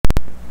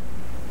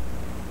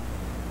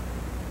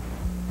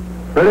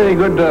Read any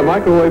good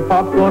microwave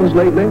popcorns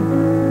lately?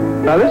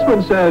 Now this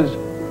one says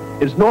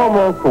it's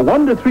normal for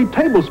 1 to 3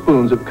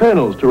 tablespoons of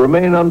kernels to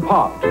remain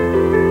unpopped.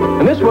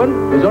 And this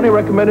one is only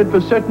recommended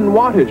for certain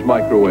wattage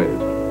microwaves.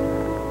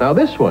 Now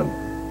this one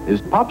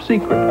is Pop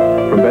Secret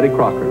from Betty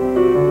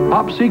Crocker.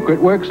 Pop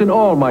Secret works in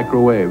all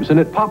microwaves and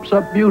it pops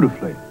up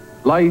beautifully,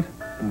 light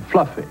and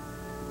fluffy.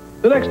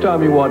 The next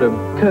time you want to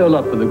curl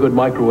up with a good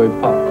microwave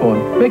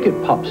popcorn, make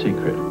it Pop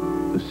Secret.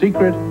 The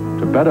secret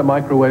to better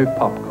microwave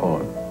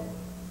popcorn.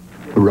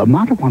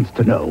 Ramada wants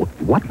to know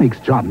what makes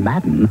John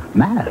Madden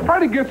mad. Try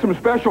to get some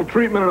special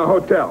treatment in a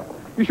hotel.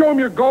 You show them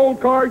your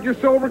gold card, your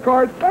silver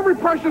card, every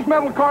precious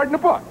metal card in the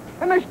book,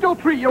 and they still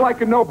treat you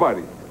like a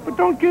nobody. But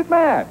don't get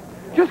mad.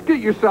 Just get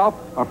yourself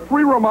a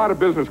free Ramada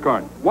business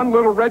card. One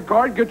little red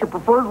card, get your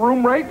preferred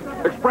room rate,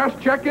 express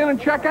check-in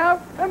and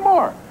check-out, and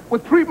more.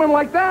 With treatment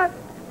like that,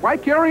 why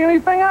carry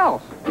anything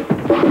else?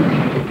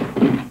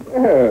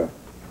 Yeah.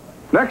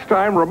 Next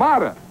time,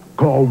 Ramada.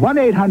 Call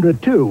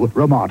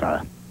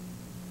 1-800-2-RAMADA.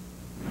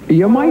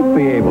 You might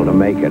be able to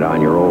make it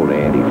on your old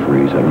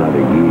antifreeze another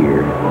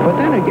year, but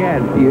then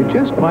again, you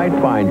just might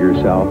find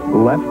yourself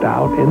left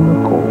out in the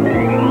cold.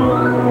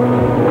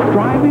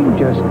 Driving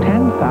just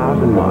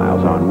 10,000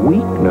 miles on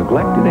weak,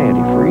 neglected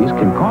antifreeze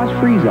can cause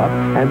freeze-up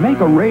and make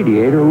a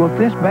radiator look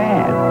this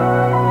bad,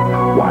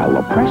 while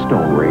the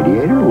Prestone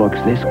radiator looks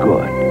this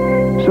good.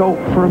 So,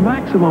 for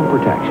maximum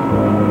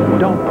protection,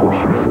 don't push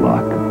your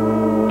luck.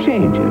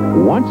 Change it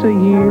once a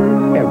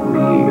year,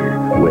 every year,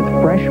 with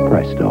fresh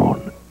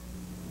Prestone.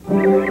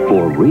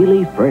 For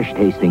really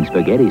fresh-tasting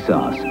spaghetti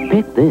sauce,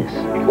 pick this.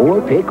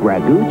 Or pick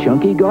Ragu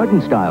Chunky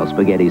Garden-Style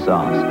Spaghetti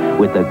Sauce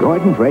with the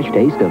garden-fresh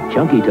taste of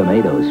chunky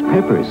tomatoes,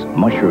 peppers,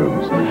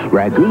 mushrooms.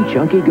 Ragu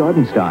Chunky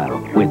Garden-Style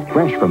with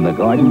fresh from the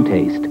garden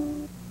taste.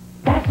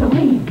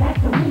 Vaseline,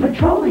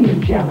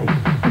 petroleum jelly.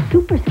 A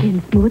super skin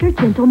smoother,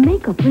 gentle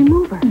makeup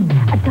remover.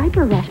 A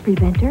diaper rash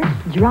preventer,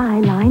 dry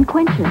line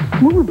quencher.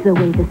 Smooths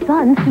away the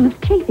sun, soothes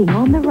chafing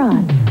on the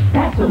run.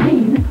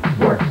 Vaseline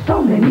works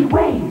so many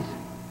ways.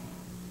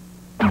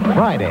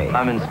 Friday.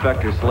 I'm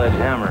Inspector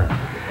Sledgehammer,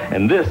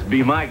 and this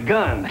be my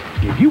gun.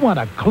 If you want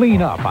to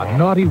clean up a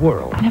naughty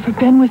world. Never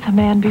been with a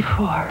man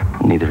before.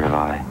 Neither have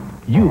I.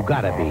 You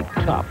gotta be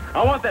tough.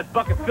 I want that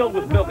bucket filled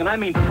with milk, and I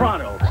mean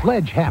pronto.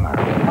 Sledgehammer,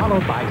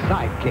 followed by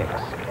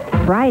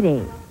sidekicks.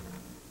 Friday.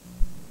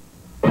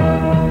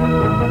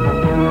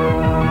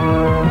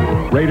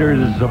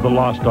 Raiders of the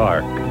Lost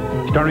Ark,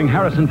 starring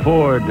Harrison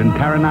Ford and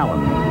Karen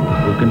Allen,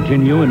 will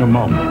continue in a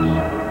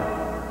moment.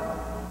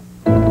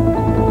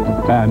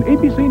 An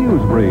ABC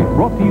News brief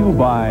brought to you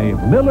by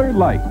Miller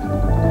Lite.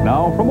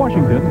 Now from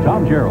Washington,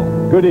 Tim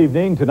Jerriel. Good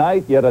evening.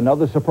 Tonight, yet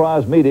another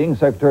surprise meeting.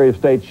 Secretary of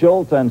State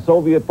Schultz and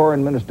Soviet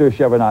Foreign Minister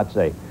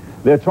Shevardnadze.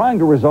 They're trying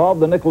to resolve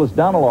the Nicholas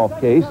Daniloff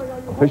case.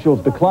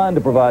 Officials declined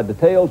to provide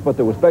details, but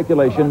there was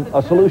speculation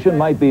a solution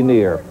might be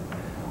near.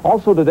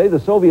 Also today, the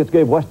Soviets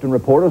gave Western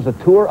reporters a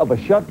tour of a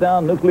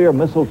shut-down nuclear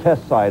missile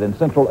test site in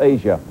Central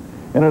Asia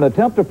in an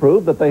attempt to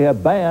prove that they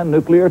have banned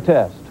nuclear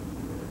tests.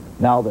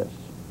 Now this.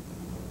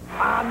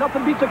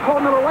 Nothing beats a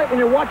cold Miller Lite when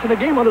you're watching a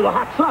game under the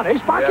hot sun, eh,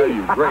 Sparky?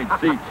 Yeah, great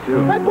seats,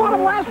 too. I bought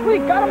them last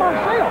week, got them on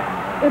sale.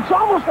 It's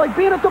almost like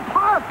being at the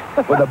park.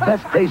 For the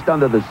best taste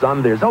under the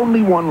sun, there's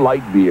only one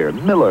light beer,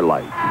 Miller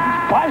Lite.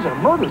 Buys are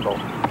murdered, though.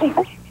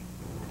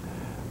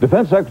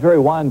 Defense Secretary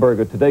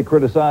Weinberger today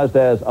criticized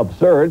as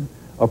absurd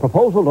a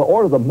proposal to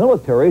order the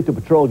military to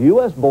patrol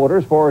U.S.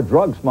 borders for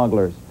drug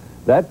smugglers.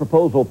 That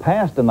proposal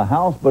passed in the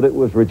House, but it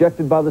was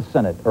rejected by the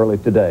Senate early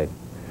today.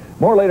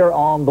 More later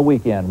on the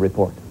Weekend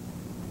Report.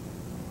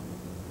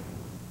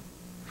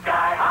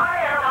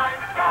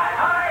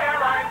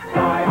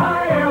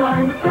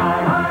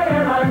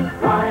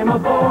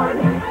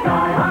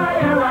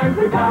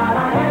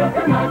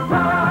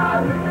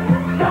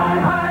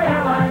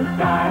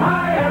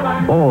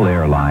 All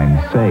airlines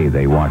say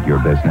they want your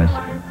business.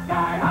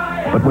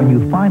 But when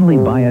you finally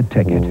buy a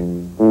ticket,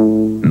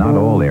 not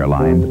all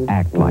airlines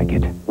act like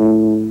it.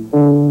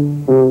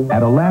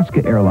 At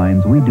Alaska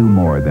Airlines, we do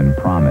more than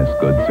promise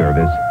good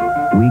service.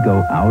 We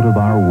go out of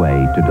our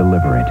way to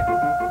deliver it.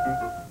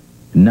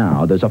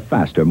 Now there's a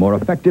faster, more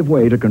effective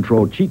way to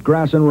control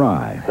cheatgrass and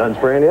rye. Done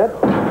spraying yet?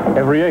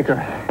 Every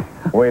acre.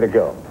 Way to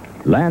go.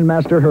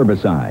 Landmaster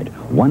Herbicide.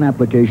 One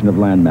application of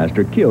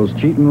Landmaster kills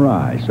cheat and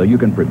rye, so you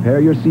can prepare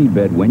your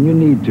seedbed when you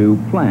need to,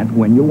 plant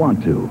when you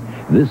want to.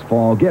 This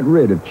fall, get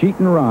rid of cheat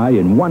and rye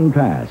in one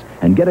pass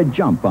and get a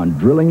jump on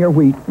drilling your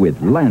wheat with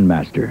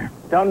Landmaster.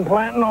 Done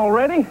planting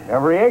already?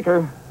 Every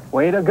acre.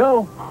 Way to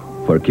go.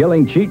 For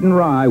killing cheat and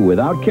rye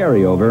without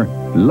carryover,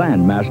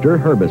 Landmaster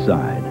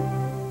Herbicide.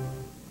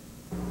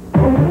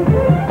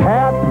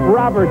 Pat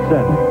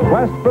Robertson,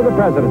 quest for the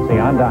presidency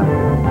on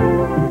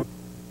Donahue.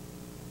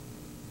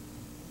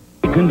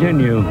 We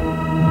continue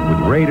with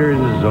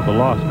Raiders of the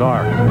Lost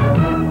Ark.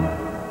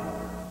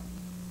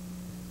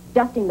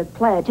 Dusting the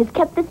Pledge has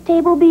kept this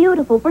table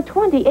beautiful for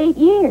 28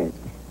 years.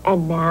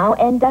 And now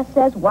Endust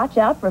says watch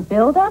out for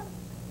buildup?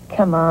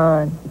 Come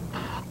on.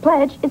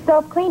 Pledge is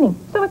self-cleaning,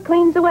 so it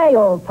cleans away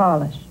old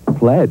polish.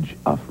 Pledge,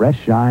 a fresh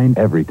shine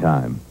every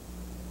time.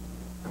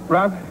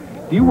 Rob,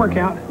 Do you work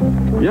out?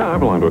 Yeah, I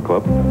belong to a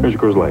club. Here's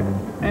your Coors Light.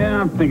 Yeah,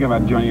 I'm thinking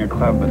about joining a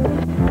club, but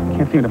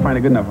can't seem to find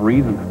a good enough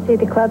reason. See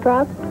the club,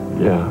 Rob?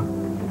 Yeah.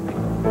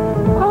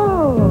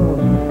 Oh,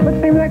 what's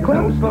the name of that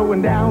club? No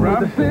slowing down with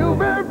the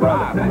silver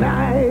Rob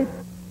tonight.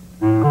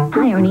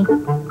 Hi, Ernie.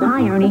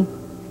 Hi, Ernie.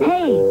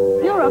 Hey,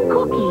 you're a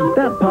cookie.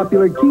 That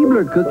popular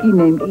Keebler cookie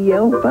named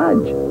E.L.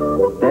 Fudge.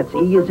 That's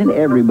E as in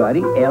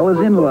everybody, L as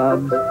in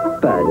love,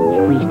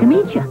 Fudge. Pleased to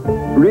meet you.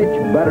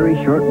 Rich, buttery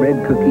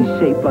shortbread cookies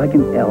shaped like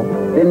an L,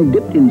 then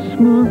dipped in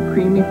smooth,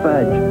 creamy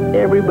fudge.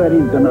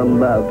 Everybody's gonna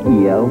love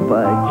E.L.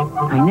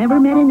 Fudge. I never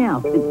met an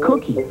elf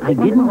cookie I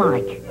didn't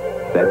like.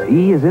 That's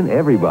E as in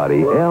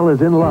everybody, L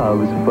as in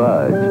love's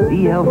Fudge.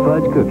 E.L.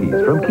 Fudge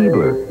cookies from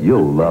Keebler.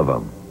 You'll love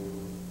them.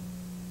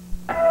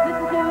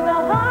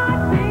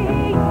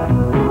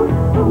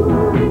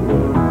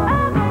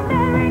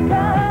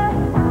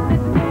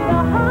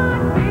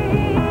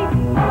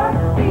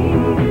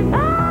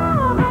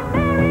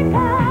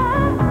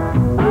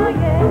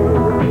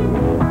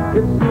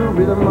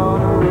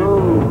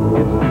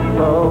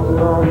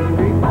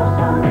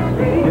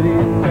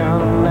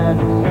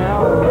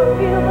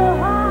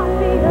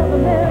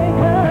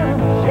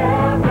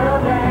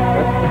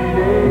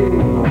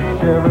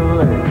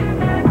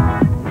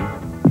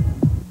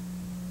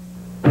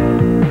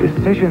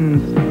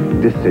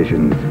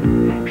 Decisions.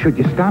 Should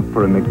you stop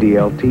for a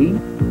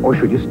McDLT or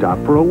should you stop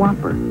for a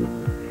Whopper?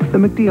 The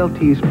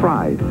McDLT is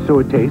fried, so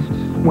it tastes,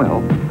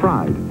 well,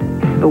 fried.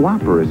 The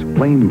Whopper is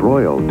flame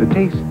broiled to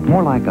taste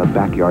more like a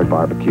backyard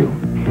barbecue.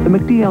 The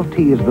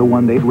McDLT is the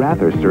one they'd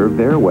rather serve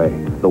their way.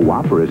 The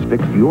Whopper is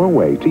fixed your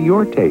way to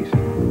your taste,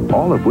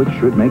 all of which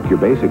should make your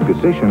basic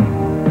decision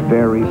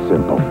very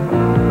simple.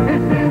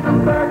 This is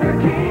a Burger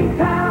King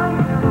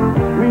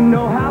town. We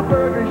know how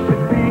burgers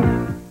should be.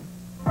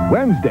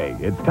 Wednesday,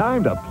 it's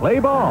time to play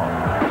ball.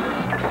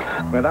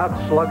 Without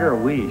Slugger,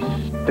 we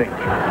stink.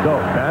 So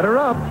batter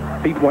up.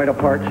 Feet wide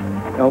apart,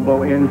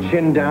 elbow in,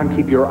 chin down,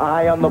 keep your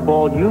eye on the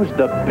ball, use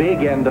the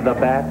big end of the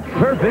bat.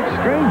 Perfect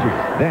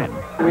strangers. Then,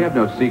 We have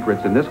no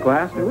secrets in this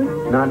class, do we?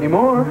 Not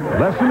anymore.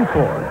 Lesson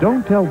 4.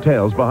 Don't tell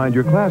tales behind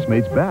your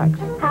classmates' backs.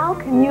 How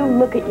can you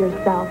look at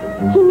yourself?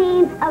 He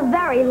needs a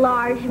very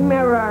large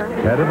mirror.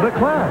 Head of the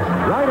class,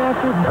 right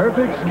after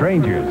Perfect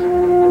Strangers.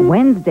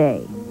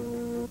 Wednesday.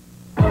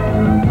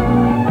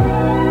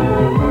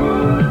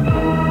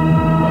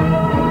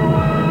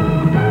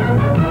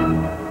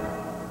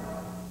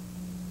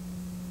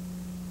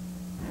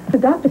 The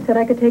doctor said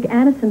I could take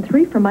Anacin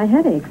 3 for my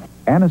headaches.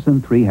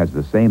 Anacin 3 has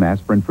the same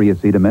aspirin-free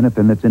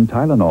acetaminophen that's in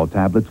Tylenol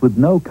tablets with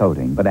no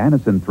coating, but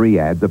Anacin 3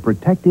 adds a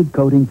protective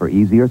coating for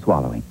easier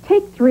swallowing.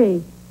 Take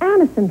 3.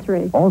 Anacin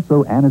 3.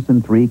 Also,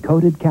 Anacin 3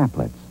 coated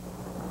caplets.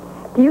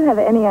 Do you have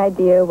any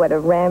idea what a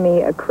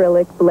Ramy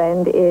acrylic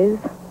blend is?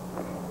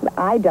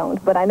 I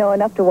don't, but I know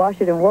enough to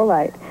wash it in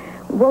Woolite.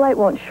 Woolite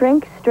won't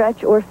shrink,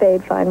 stretch, or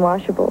fade fine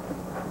washables,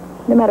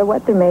 no matter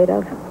what they're made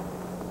of.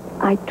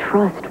 I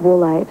trust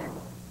Woolite.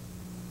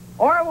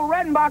 Orville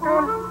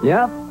Redenbacher.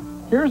 Yep?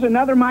 Here's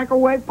another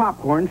microwave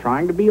popcorn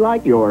trying to be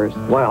like yours.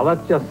 Well,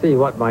 let's just see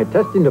what my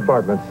testing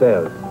department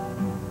says.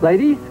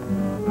 Ladies?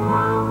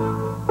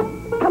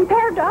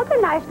 Compared to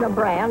other national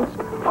brands,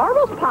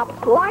 Orville's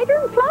Pop's lighter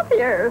and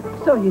fluffier.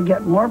 So you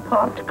get more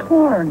popped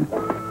corn.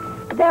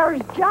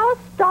 Theirs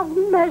just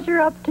doesn't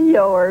measure up to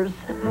yours.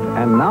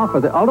 And now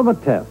for the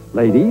ultimate test,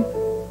 ladies.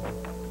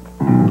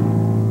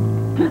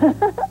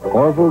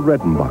 Orville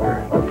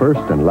Redenbacher, the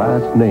first and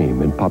last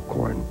name in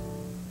popcorn.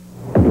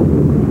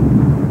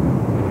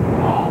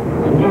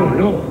 Oh,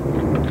 no.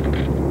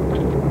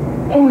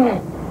 Oh, no.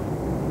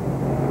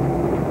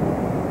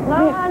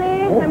 Hello,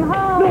 honey. I'm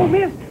home. No,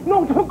 miss.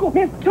 No, don't go,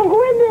 miss. Don't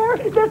go in there.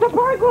 There's a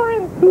burglar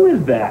in. Who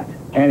is that?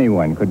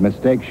 Anyone could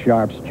mistake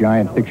Sharp's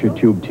giant picture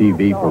tube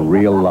TV for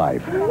real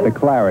life. The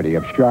clarity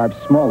of Sharp's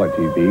smaller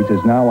TVs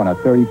is now on a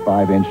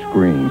 35-inch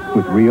screen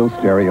with real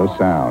stereo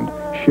sound.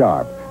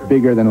 Sharp,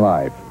 bigger than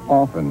life,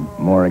 often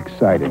more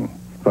exciting.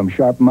 From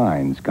sharp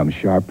minds comes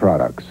sharp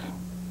products.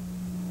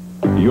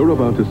 You're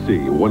about to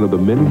see one of the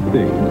many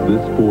things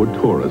this Ford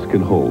Taurus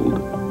can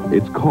hold.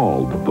 It's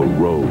called the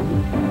Road.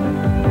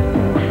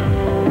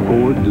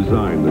 Ford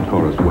designed the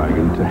Taurus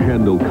wagon to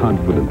handle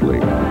confidently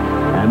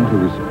and to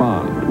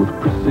respond with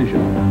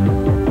precision.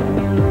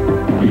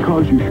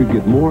 Because you should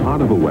get more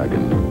out of a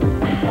wagon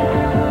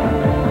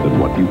than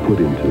what you put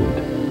into it.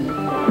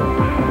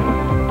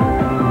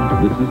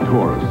 This is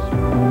Taurus.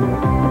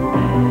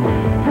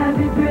 Have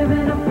you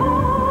driven a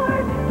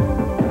Ford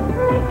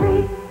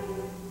lately?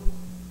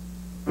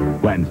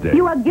 Wednesday.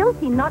 You are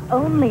guilty not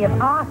only of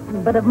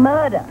arson, but of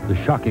murder. The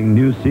shocking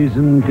new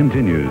season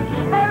continues.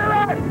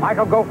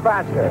 Michael, go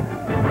faster.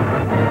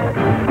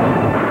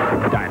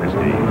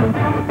 Dynasty.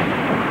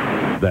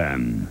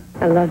 Then,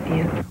 I love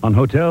you. on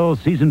Hotel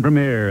season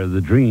premiere,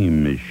 the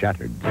dream is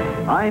shattered.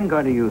 I'm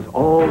going to use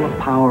all the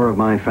power of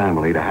my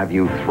family to have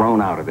you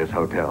thrown out of this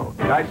hotel.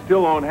 I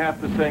still own half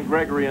the St.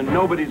 Gregory, and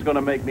nobody's going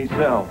to make me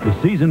sell. The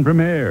season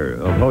premiere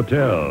of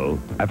Hotel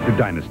after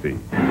Dynasty.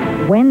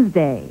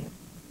 Wednesday.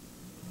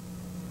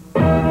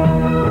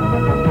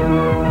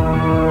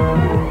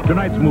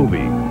 Tonight's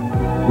movie,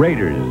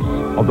 Raiders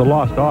of the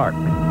Lost Ark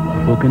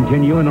will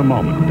continue in a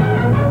moment.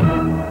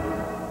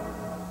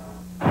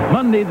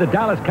 Monday, the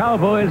Dallas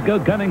Cowboys go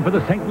gunning for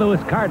the St.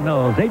 Louis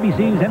Cardinals.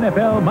 ABC's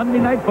NFL Monday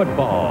Night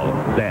Football.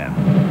 Then.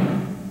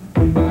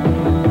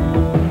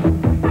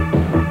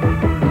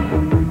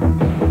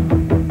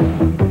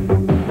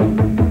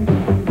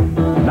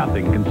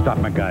 Nothing can stop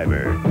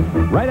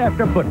MacGyver. Right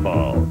after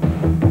football.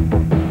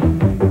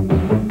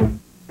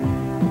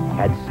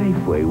 At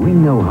Safeway, we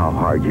know how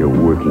hard you're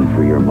working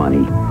for your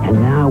money.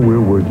 And now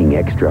we're working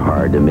extra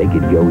hard to make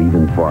it go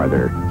even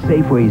farther.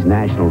 Safeway's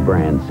National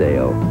Brand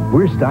Sale.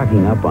 We're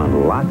stocking up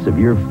on lots of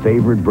your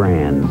favorite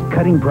brands,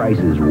 cutting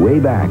prices way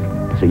back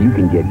so you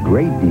can get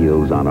great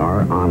deals on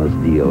our honest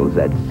deals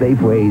at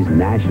Safeway's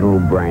National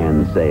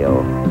Brand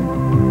Sale.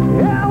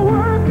 Yeah,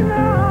 working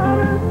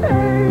honest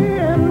day,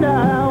 and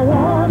I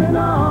want an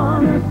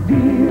honest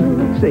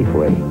deal.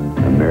 Safeway,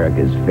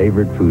 America's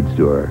favorite food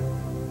store.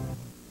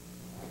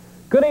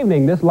 Good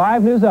evening. This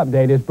live news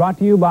update is brought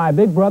to you by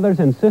Big Brothers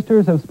and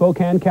Sisters of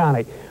Spokane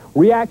County.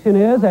 Reaction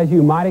is, as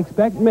you might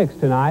expect, mixed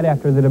tonight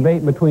after the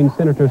debate between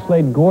Senator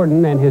Slade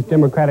Gordon and his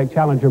Democratic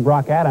challenger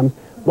Brock Adams.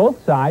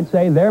 Both sides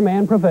say their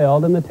man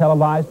prevailed in the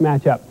televised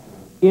matchup.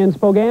 In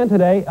Spokane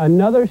today,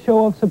 another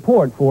show of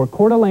support for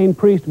Coeur d'Alene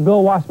priest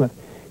Bill Wasmuth.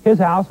 His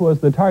house was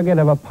the target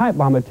of a pipe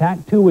bomb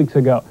attack 2 weeks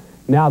ago.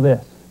 Now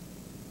this.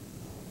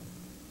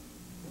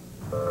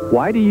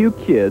 Why do you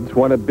kids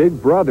want a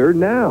big brother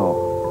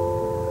now?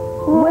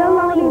 We'll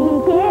only be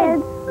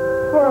kids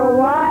for a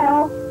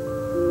while.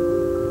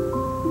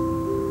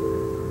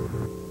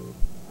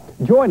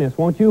 Join us,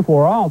 won't you,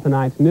 for all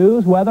tonight's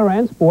news, weather,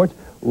 and sports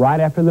right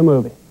after the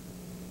movie.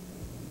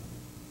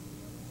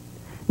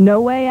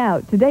 No Way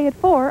Out, today at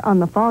 4 on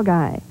The Fall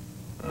Guy.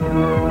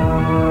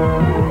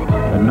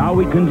 And now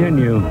we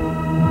continue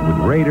with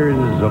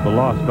Raiders of the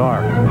Lost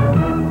Ark.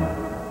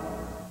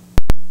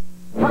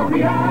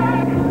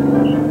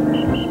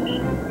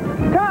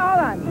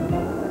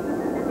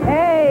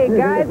 Hey,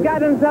 guy's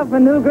got himself a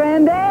new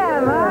Grand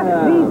Am, huh?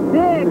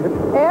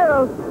 V6,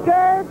 aero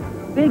skirts,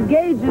 big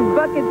gauges,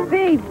 bucket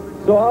seats.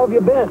 So how have you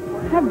been?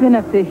 I've been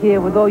up to here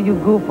with all you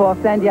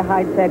goof-offs and your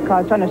high-tech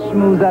cars trying to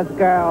schmooze us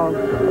girls.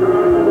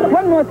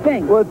 One more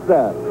thing. What's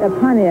that? That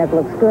Pontiac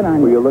looks good on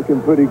you. Well, you're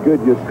looking pretty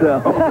good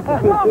yourself.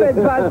 Move it,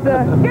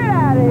 Buster. Get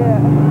out of here.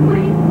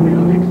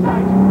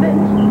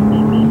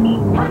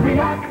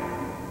 Pontiac.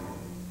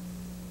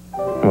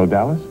 Hello,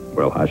 Dallas?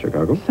 Well, hi,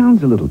 Chicago.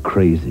 Sounds a little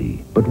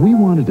crazy, but we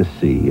wanted to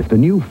see if the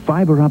new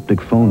fiber optic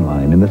phone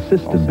line in the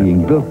system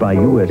being built by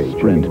U.S.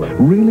 Sprint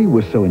really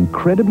was so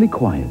incredibly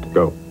quiet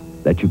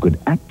that you could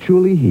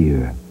actually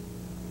hear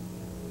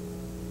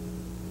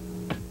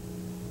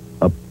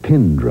a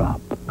pin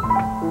drop.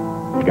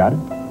 Got it?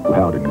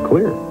 Loud and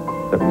clear.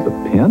 That was a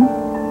pin?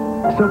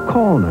 So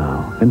call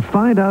now and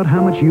find out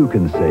how much you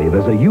can save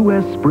as a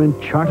U.S. Sprint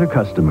Charter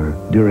customer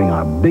during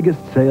our biggest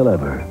sale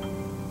ever.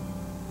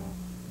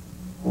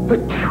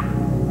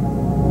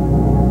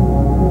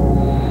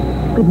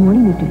 Good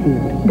morning, Mr.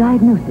 Field.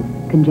 Diagnosis: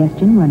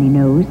 congestion, runny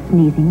nose,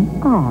 sneezing,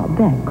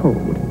 bad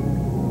cold.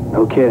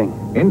 No kidding.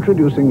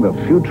 Introducing the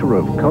future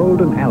of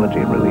cold and allergy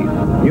relief.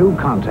 New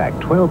Contact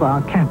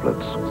 12-hour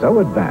caplets. So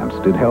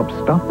advanced it helps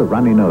stop the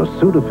runny nose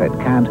Sudafed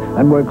can't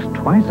and works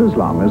twice as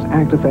long as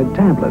Actifed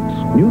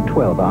tablets. New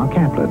 12-hour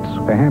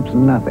caplets. Perhaps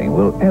nothing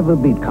will ever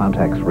beat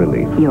Contact's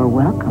relief. You're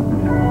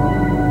welcome.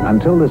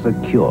 Until there's a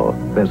cure,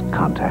 there's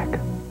Contact.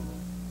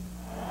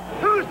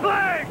 Who's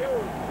playing?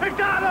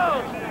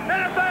 McDonald's!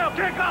 NFL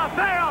kickoff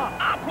payoff!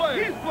 I'm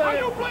playing! He's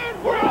playing! Are you playing?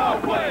 We're all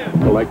playing!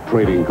 Collect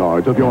trading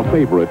cards of your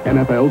favorite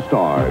NFL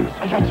stars.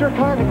 I got your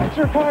card, I got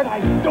your card. I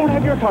don't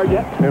have your card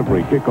yet.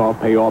 Every kickoff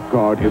payoff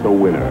card is a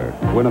winner.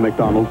 Win a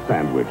McDonald's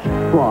sandwich,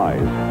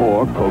 fries,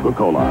 or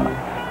Coca-Cola.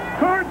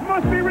 Cards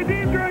must be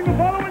redeemed during the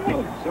following week.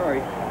 Oh,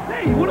 sorry.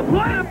 Hey, you want to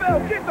play?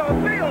 NFL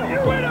kickoff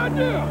payoff! Great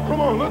idea!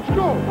 Come on, let's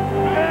go!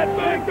 At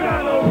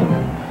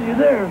McDonald's! See you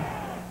there.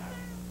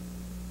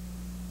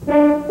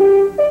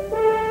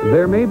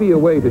 There may be a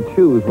way to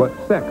choose what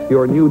sex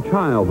your new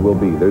child will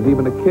be. There's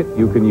even a kit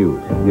you can use.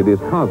 It is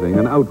causing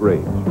an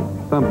outrage.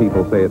 Some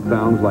people say it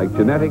sounds like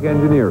genetic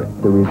engineering.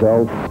 The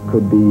results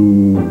could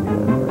be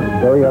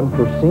very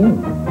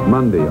unforeseen.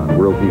 Monday on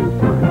Worldviews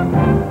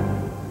tonight.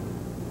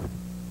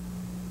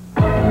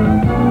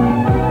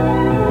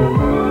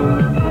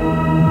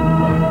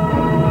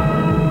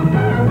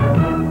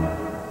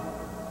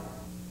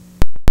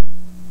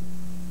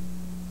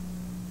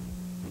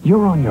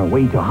 You're on your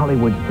way to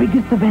Hollywood's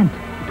biggest event.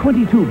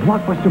 22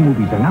 blockbuster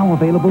movies are now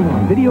available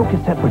on video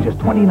cassette for just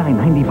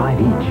 $29.95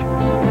 each.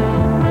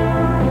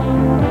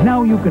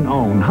 Now you can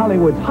own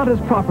Hollywood's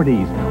hottest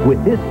properties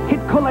with this hit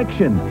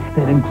collection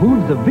that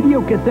includes the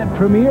video cassette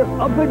premiere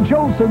of The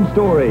Jolson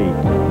Story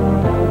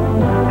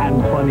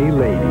and Funny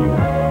Lady.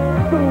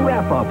 So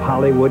wrap up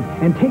Hollywood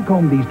and take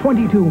home these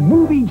 22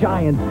 movie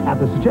giants at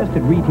the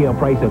suggested retail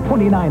price of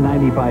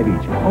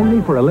 $29.95 each,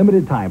 only for a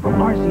limited time from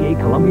RCA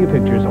Columbia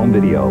Pictures Home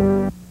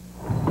Video.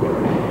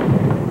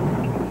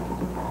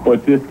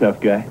 What's this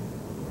stuff, guy?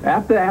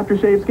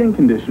 Aftershave skin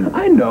conditioner.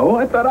 I know.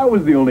 I thought I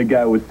was the only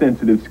guy with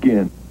sensitive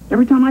skin.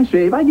 Every time I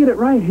shave, I get it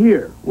right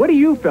here. What do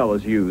you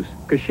fellas use?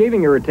 Because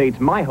shaving irritates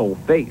my whole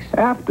face.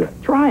 After.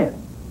 Try it.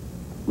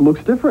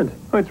 Looks different.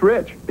 Oh, it's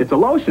rich. It's a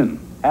lotion.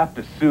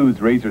 After soothes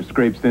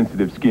razor-scrape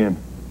sensitive skin.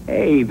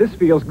 Hey, this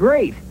feels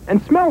great.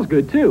 And smells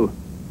good, too.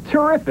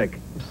 Terrific.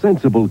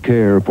 Sensible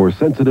care for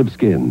sensitive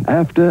skin.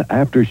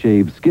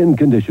 Aftershave skin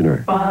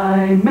conditioner.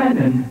 By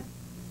Madden.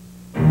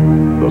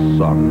 The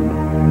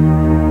sun.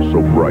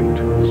 So bright,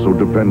 so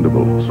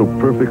dependable, so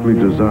perfectly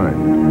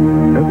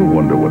designed. Ever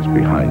wonder what's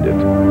behind it?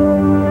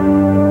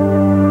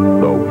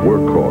 The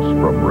workhorse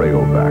from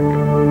Rayovac.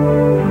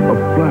 A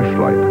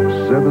flashlight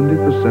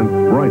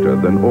 70% brighter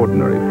than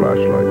ordinary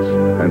flashlights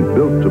and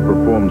built to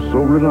perform so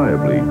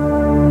reliably,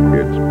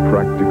 it's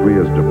practically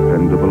as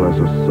dependable as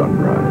a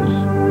sunrise.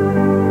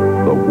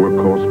 The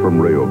workhorse from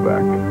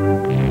Rayovac.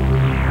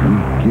 We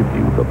give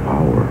you the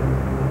power.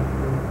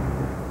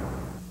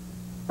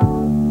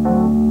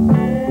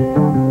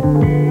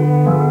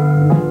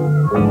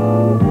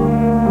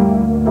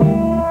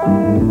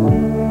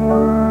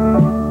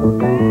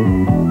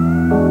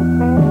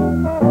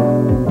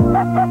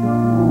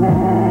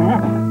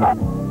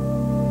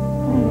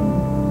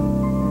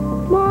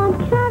 Mom,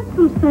 can I have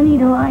some Sunny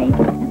Delight?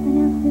 Nothing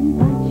else in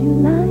what you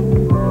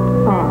like.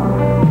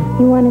 Aw,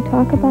 you want to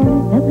talk about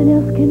it? Nothing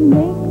else can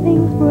make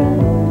things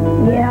bright.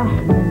 Yeah.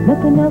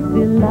 Nothing else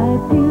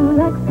delights you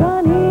like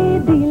Sunny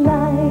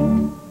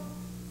Delight.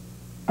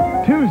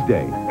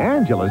 Tuesday,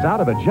 Angela's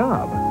out of a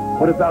job.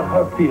 What about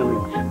her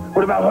feelings?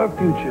 What about her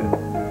future?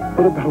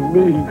 What about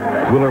me?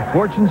 Will her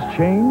fortunes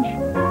change?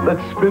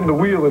 Let's spin the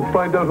wheel and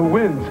find out who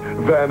wins,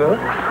 Vanna.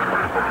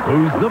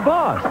 Who's the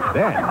boss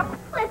then?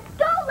 Let's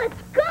go,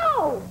 let's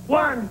go!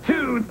 1,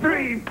 2,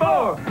 3, 4.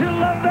 To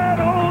love that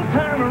old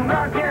time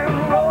rock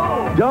and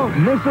roll. Don't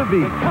miss a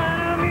beat.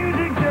 Kind of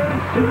music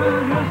just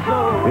soothes your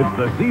soul. It's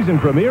the season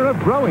premiere of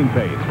Growing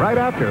Pains, right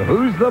after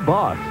Who's the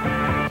Boss?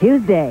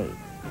 Tuesday.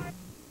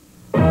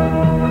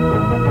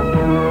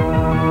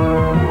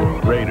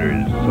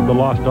 Raiders of the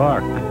Lost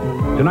Ark.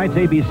 Tonight's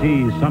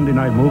ABC Sunday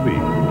night movie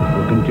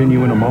will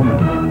continue in a moment.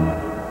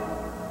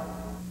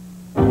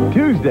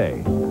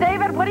 Tuesday.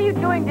 David, what are you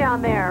doing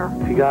down there?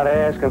 If you gotta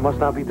ask, I must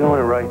not be doing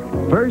it right.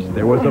 First,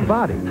 there was a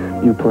body.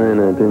 You planned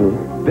that, didn't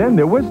you? Then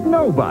there was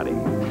nobody.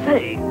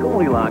 Say,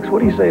 Goldilocks, what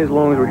do you say as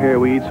long as we're here,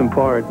 we eat some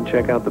porridge and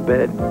check out the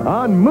bed?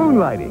 On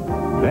moonlighting.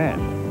 Then,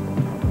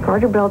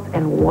 Garter belts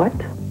and what?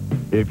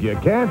 if you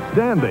can't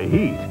stand the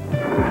heat,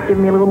 Give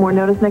me a little more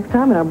notice next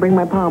time and I'll bring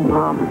my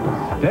pom-poms.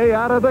 stay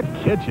out of the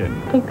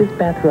kitchen. Take this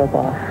bathrobe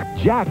off.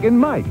 Jack and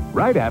Mike,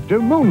 right after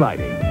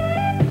moonlighting.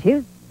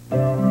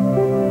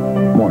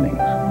 Mornings,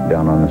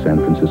 down on the San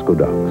Francisco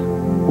docks.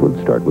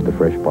 We'd start with a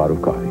fresh pot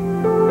of coffee.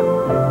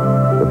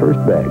 The first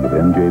bag of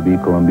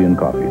MJB Colombian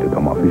coffee to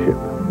come off the ship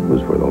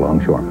was for the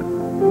longshoremen.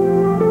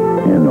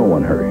 And no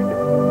one hurried,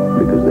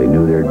 because they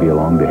knew there'd be a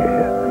long day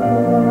ahead,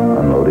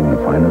 unloading the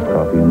finest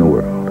coffee in the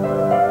world.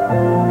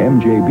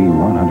 MJB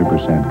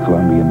 100%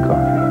 Colombian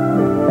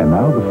coffee, and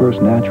now the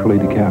first naturally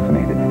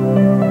decaffeinated.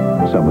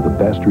 Some of the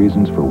best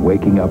reasons for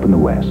waking up in the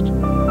West.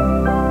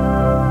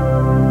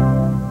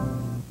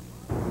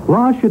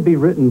 Laws should be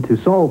written to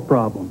solve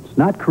problems,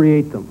 not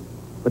create them.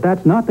 But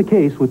that's not the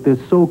case with this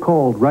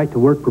so-called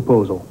right-to-work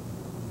proposal.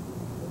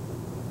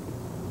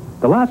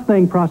 The last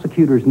thing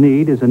prosecutors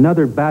need is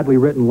another badly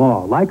written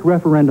law, like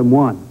Referendum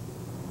 1,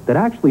 that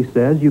actually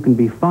says you can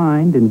be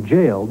fined and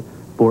jailed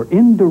for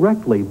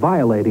indirectly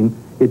violating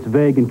its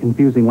vague and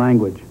confusing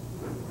language.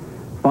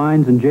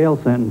 Fines and jail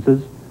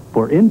sentences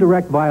for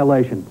indirect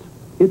violations.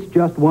 It's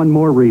just one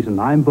more reason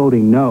I'm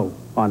voting no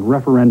on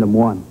Referendum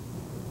 1.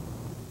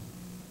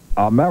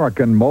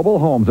 American Mobile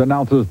Homes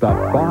announces the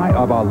buy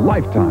of a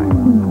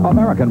lifetime.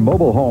 American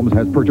Mobile Homes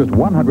has purchased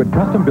 100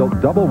 custom-built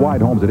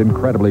double-wide homes at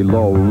incredibly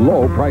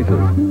low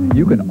prices.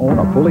 You can own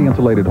a fully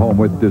insulated home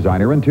with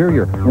designer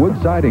interior, wood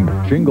siding,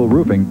 shingle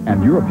roofing,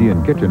 and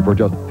European kitchen for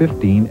just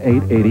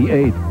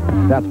 $15,888.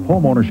 That's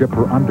home ownership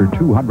for under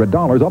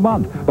 $200 a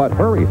month. But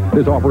hurry,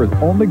 this offer is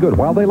only good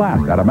while they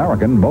last at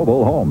American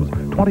Mobile Homes.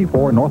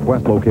 24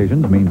 Northwest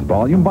locations means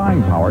volume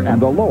buying power and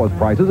the lowest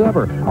prices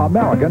ever.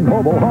 American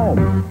Mobile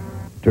Homes.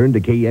 Turn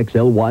to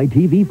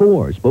KXLY-TV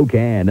for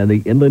Spokane and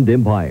the Inland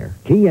Empire.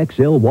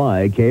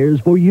 KXLY cares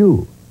for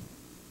you.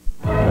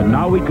 And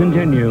now we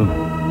continue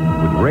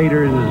with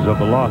Raiders of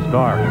the Lost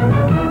Ark.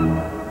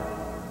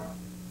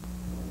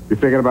 You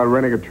thinking about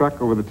renting a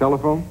truck over the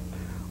telephone?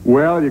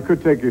 Well, you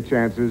could take your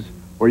chances,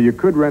 or you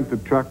could rent the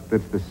truck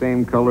that's the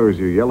same color as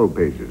your yellow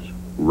pages.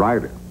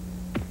 Ryder.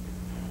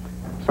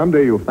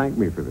 Someday you'll thank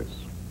me for this.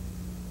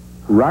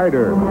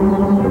 Ryder,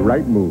 the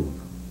right move.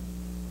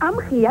 I'm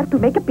here to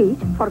make a pitch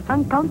for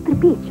Sun Country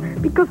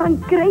Peach because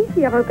I'm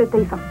crazy about the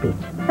taste of peach.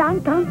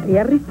 Sun Country,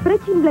 a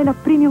refreshing blend of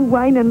premium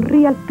wine and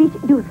real peach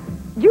juice.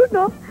 You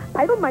know,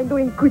 I don't mind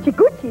doing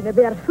cuchi-cuchi in a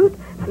bear suit,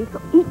 but it's so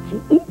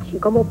itchy,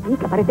 como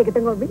pica. Parece que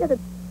tengo hormigas.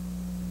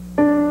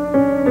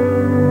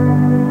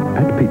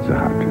 At Pizza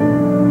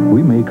Hut,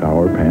 we make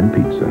our pan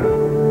pizza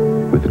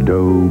with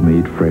dough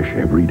made fresh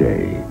every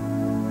day,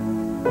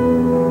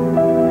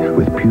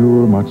 with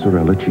pure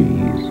mozzarella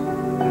cheese,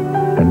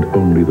 and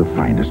only the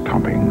finest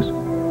toppings.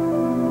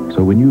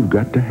 So when you've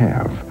got to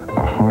have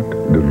a hot,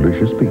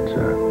 delicious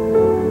pizza,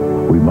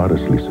 we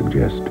modestly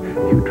suggest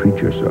you treat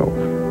yourself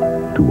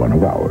to one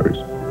of ours.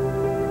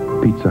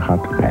 Pizza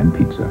Hut Pan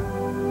Pizza.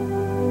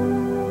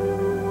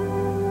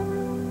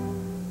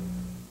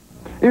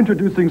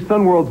 Introducing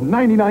Sunworld's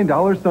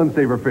 $99 Sun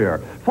Saver Fare.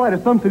 Fly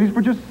to some cities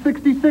for just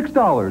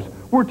 $66.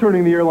 We're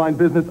turning the airline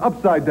business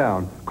upside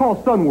down. Call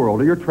Sunworld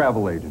or your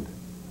travel agent.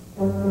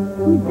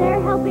 Who's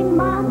there helping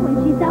Mom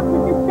when she's up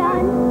with the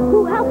sun?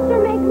 Who helps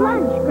her make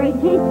lunch, great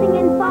tasting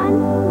and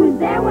fun? Who's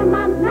there when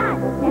Mom's not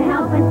to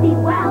help us eat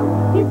well?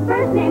 His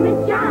first name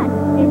is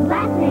John, his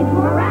last name's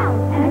Morrell.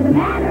 As a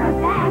matter of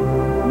fact,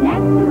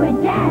 next to a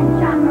dad,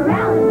 John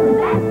Morrell is the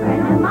best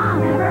friend my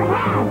Mom ever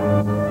had.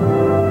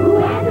 Who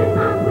answers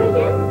Mom's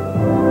wishes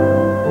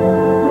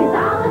with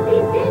all of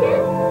these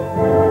dishes?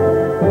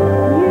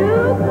 You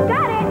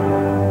got it!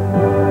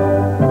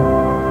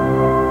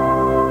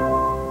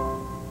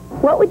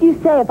 What would you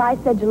say if I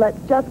said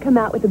Gillette's just come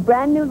out with a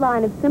brand new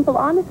line of simple,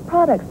 honest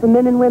products for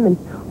men and women,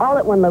 all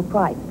at one low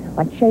price,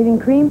 like shaving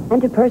cream,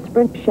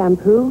 antiperspirant,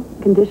 shampoo,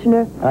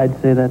 conditioner? I'd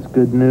say that's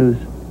good news.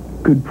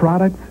 Good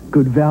products,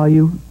 good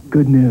value,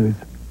 good news.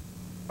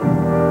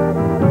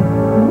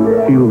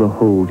 Feel the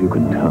hold you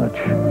can touch.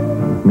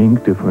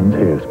 Mink Difference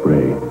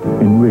Hairspray,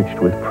 enriched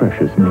with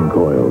precious mink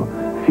oil.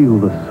 Feel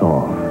the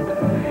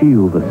soft,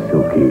 feel the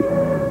silky,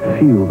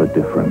 feel the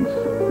difference.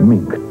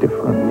 Mink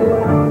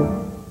Difference.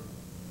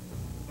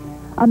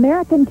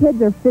 American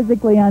kids are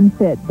physically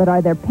unfit, but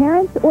are their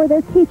parents or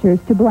their teachers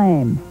to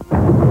blame?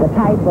 The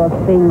type of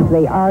things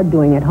they are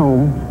doing at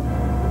home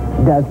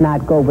does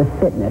not go with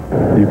fitness.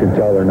 You can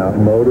tell they're not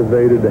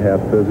motivated to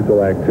have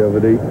physical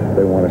activity.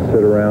 They want to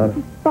sit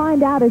around.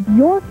 Find out if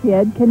your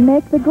kid can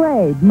make the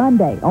grade.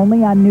 Monday,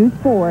 only on News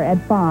 4 at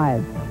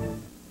 5.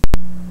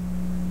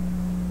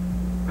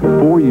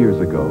 4 years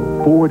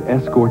ago, Ford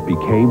Escort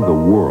became the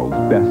world's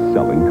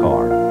best-selling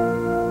car.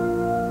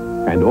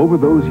 And over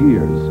those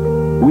years,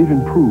 we've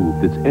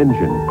improved its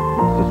engine,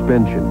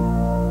 suspension,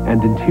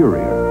 and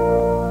interior.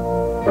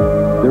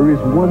 There is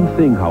one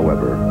thing,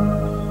 however,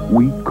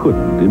 we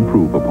couldn't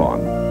improve upon.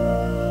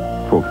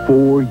 For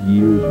 4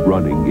 years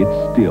running,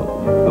 it's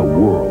still the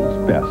world's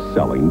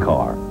best-selling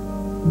car.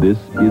 This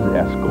is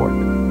Escort.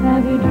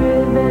 Have you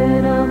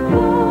driven a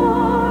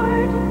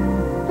Ford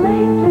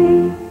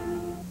lately?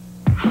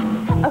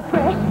 A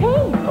fresh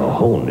taste. A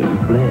whole new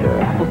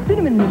flair. Apple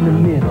cinnamon in the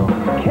middle.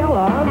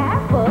 Kellogg.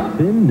 Apple.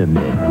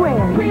 Cinnamon.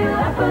 Square. Real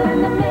apple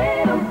in the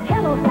middle.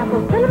 Kellogg's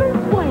apple cinnamon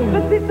square.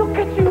 The seeds will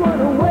catch you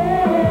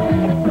unaware.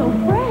 It's so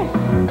fresh.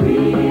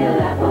 Real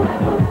apple.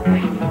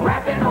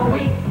 Wrapping all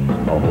week.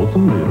 A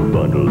wholesome little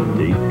bundle,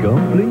 taste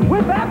complete.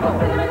 With apple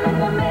cinnamon in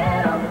the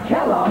middle.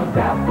 Kellogg's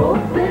apple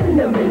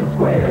cinnamon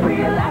square.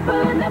 Real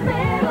apple in the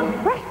middle.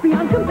 Fresh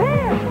beyond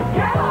compare.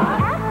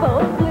 Kellogg's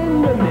apple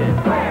cinnamon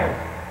square.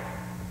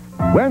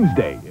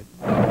 Wednesday.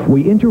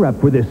 We interrupt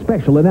for this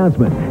special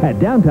announcement. At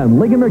downtown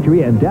Lincoln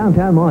Mercury and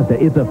downtown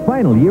Mazda, it's a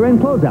final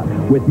year-end closeout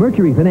with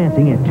Mercury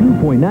financing at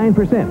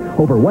 2.9%.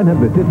 Over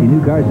 150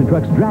 new cars and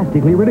trucks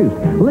drastically reduced.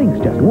 Lynx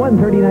just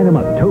 $139 a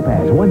month.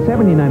 Topaz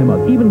 $179 a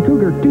month. Even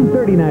Cougar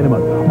 $239 a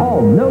month.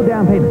 All no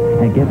down payment.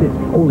 And get this,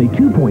 only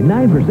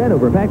 2.9%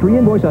 over factory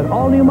invoice on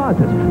all new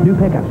Mazdas. New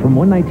pickups from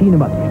 $119 a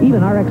month.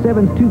 Even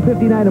RX-7s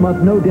 $259 a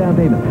month. No down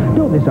payment.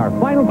 Don't miss our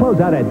final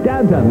closeout at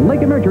downtown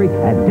Lincoln Mercury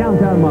and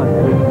downtown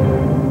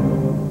Mazda.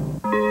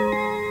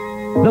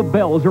 The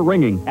bells are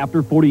ringing.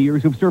 After 40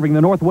 years of serving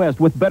the Northwest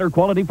with better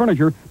quality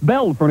furniture,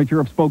 Bell Furniture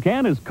of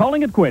Spokane is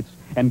calling it quits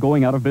and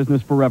going out of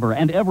business forever,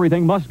 and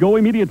everything must go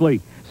immediately.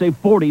 Save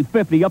 40,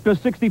 50, up to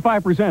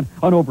 65%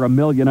 on over $1.5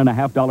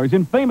 million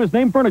in famous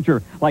name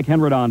furniture like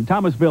Henredon,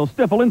 Thomasville,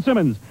 Stifel, and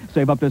Simmons.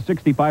 Save up to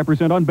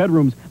 65% on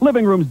bedrooms,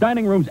 living rooms,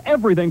 dining rooms,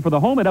 everything for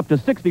the home at up to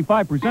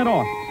 65%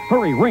 off.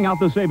 Hurry, ring out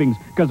the savings,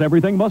 because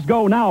everything must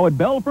go now at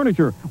Bell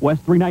Furniture,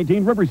 West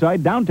 319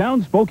 Riverside,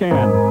 downtown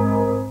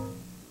Spokane.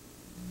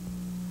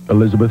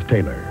 Elizabeth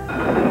Taylor.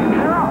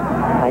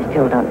 I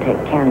still don't take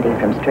candy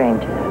from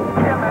strangers.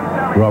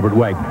 Robert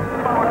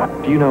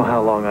Wagner. Do you know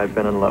how long I've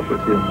been in love with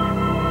you?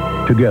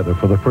 Together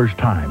for the first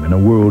time in a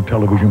world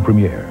television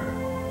premiere.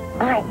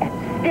 I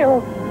am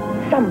still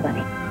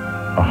somebody.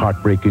 A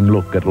heartbreaking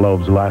look at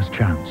love's last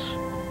chance.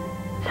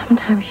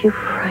 Sometimes you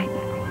frighten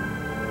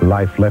me.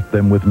 Life left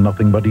them with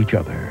nothing but each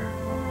other.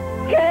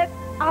 Get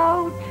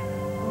out!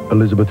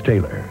 Elizabeth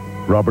Taylor,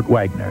 Robert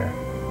Wagner.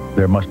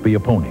 There Must Be a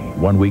Pony,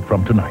 1 week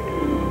from tonight.